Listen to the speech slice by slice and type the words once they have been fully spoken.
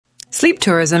Sleep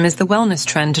tourism is the wellness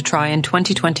trend to try in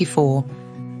 2024.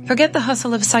 Forget the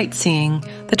hustle of sightseeing.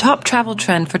 The top travel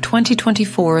trend for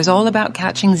 2024 is all about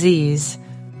catching Z's.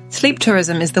 Sleep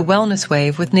tourism is the wellness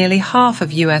wave, with nearly half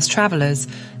of US travelers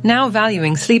now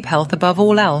valuing sleep health above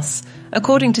all else,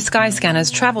 according to Skyscanner's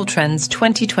Travel Trends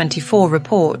 2024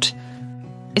 report.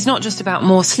 It's not just about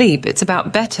more sleep, it's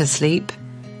about better sleep.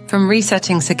 From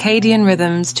resetting circadian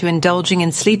rhythms to indulging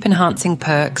in sleep-enhancing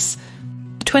perks,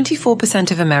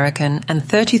 24% of American and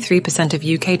 33% of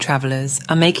UK travelers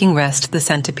are making rest the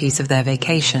centerpiece of their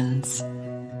vacations.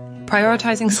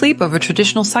 Prioritizing sleep over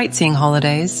traditional sightseeing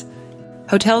holidays,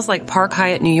 hotels like Park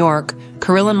Hyatt New York,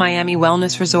 Carillon Miami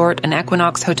Wellness Resort, and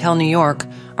Equinox Hotel New York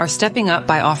are stepping up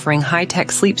by offering high-tech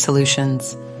sleep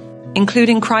solutions,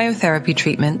 including cryotherapy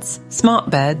treatments, smart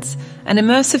beds, and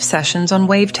immersive sessions on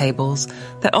wavetables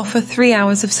that offer 3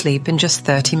 hours of sleep in just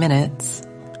 30 minutes.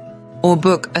 Or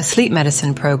book a sleep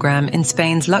medicine program in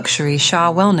Spain's luxury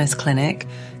Shah Wellness Clinic,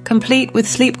 complete with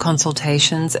sleep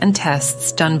consultations and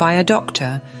tests done by a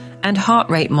doctor and heart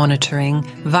rate monitoring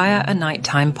via a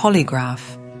nighttime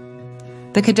polygraph.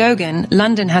 The Cadogan,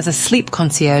 London has a sleep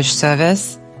concierge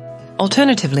service.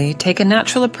 Alternatively, take a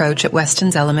natural approach at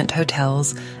Weston's Element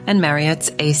Hotels and Marriott's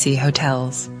AC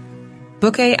Hotels.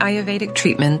 Book Ayurvedic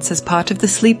treatments as part of the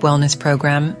sleep wellness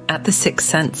program at the Six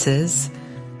Senses.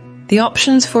 The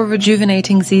options for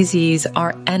rejuvenating ZZs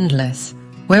are endless.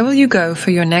 Where will you go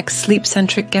for your next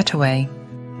sleep-centric getaway?